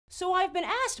So I've been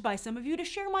asked by some of you to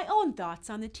share my own thoughts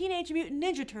on the Teenage Mutant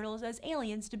Ninja Turtles as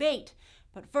aliens debate.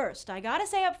 But first, I gotta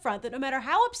say up front that no matter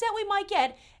how upset we might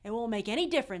get, it won't make any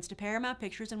difference to Paramount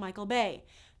Pictures and Michael Bay.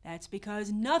 That's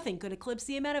because nothing could eclipse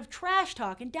the amount of trash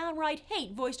talk and downright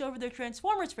hate voiced over their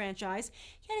Transformers franchise,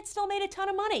 yet it still made a ton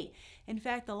of money. In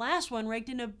fact, the last one raked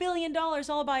in $1 billion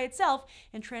all by itself,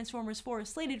 and Transformers 4 is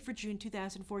slated for June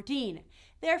 2014.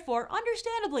 Therefore,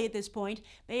 understandably at this point,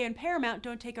 Bay and Paramount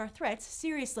don't take our threats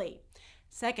seriously.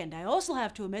 Second, I also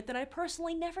have to admit that I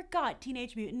personally never got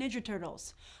Teenage Mutant Ninja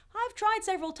Turtles. I've tried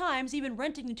several times, even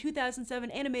renting the 2007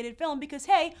 animated film because,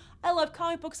 hey, I love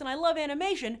comic books and I love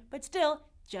animation, but still,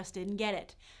 just didn't get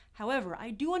it. However,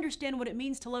 I do understand what it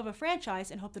means to love a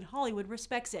franchise and hope that Hollywood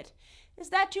respects it. Is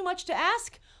that too much to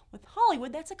ask? With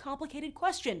Hollywood, that's a complicated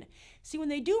question. See, when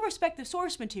they do respect the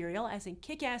source material, as in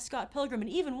Kick-Ass, Scott Pilgrim, and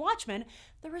even Watchmen,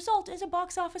 the result is a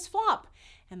box office flop.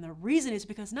 And the reason is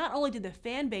because not only did the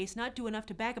fan base not do enough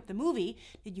to back up the movie,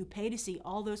 did you pay to see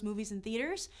all those movies in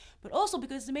theaters, but also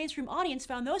because the mainstream audience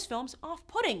found those films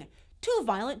off-putting. Too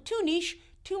violent, too niche,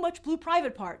 too much blue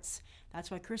private parts. That's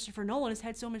why Christopher Nolan has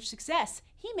had so much success.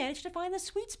 He managed to find the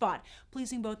sweet spot,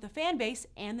 pleasing both the fan base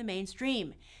and the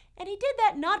mainstream. And he did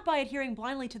that not by adhering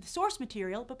blindly to the source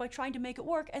material, but by trying to make it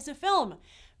work as a film.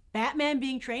 Batman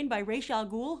being trained by Ra's al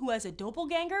Ghul, who has a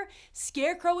doppelganger,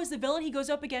 Scarecrow is the villain he goes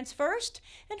up against first,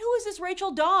 and who is this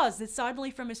Rachel Dawes that's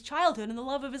suddenly from his childhood and the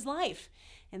love of his life?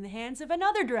 In the hands of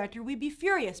another director, we'd be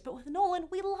furious, but with Nolan,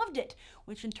 we loved it,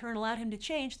 which in turn allowed him to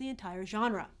change the entire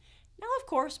genre. Now, of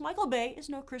course, Michael Bay is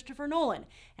no Christopher Nolan,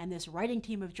 and this writing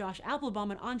team of Josh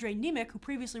Applebaum and Andre Nemec, who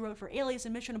previously wrote for Alias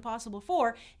and Mission Impossible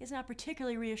 4, is not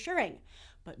particularly reassuring.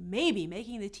 But maybe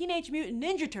making the Teenage Mutant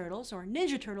Ninja Turtles, or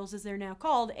Ninja Turtles as they're now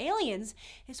called, aliens,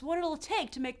 is what it'll take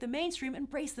to make the mainstream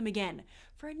embrace them again,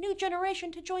 for a new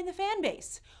generation to join the fan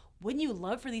base. Wouldn't you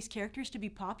love for these characters to be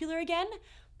popular again?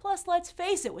 Plus, let's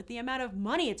face it, with the amount of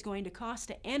money it's going to cost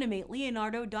to animate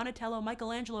Leonardo, Donatello,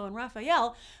 Michelangelo, and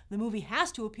Raphael, the movie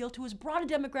has to appeal to as broad a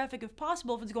demographic as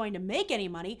possible if it's going to make any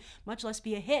money, much less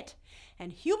be a hit.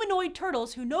 And humanoid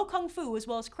turtles who know kung fu as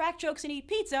well as crack jokes and eat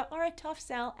pizza are a tough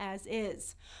sell as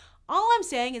is. All I'm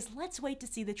saying is let's wait to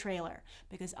see the trailer,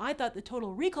 because I thought the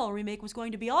Total Recall remake was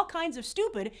going to be all kinds of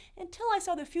stupid until I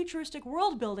saw the futuristic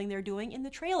world building they're doing in the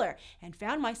trailer and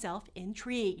found myself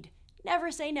intrigued.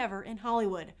 Never say never in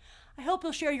Hollywood. I hope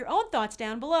you'll share your own thoughts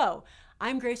down below.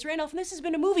 I'm Grace Randolph, and this has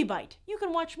been a Movie Bite. You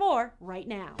can watch more right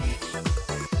now.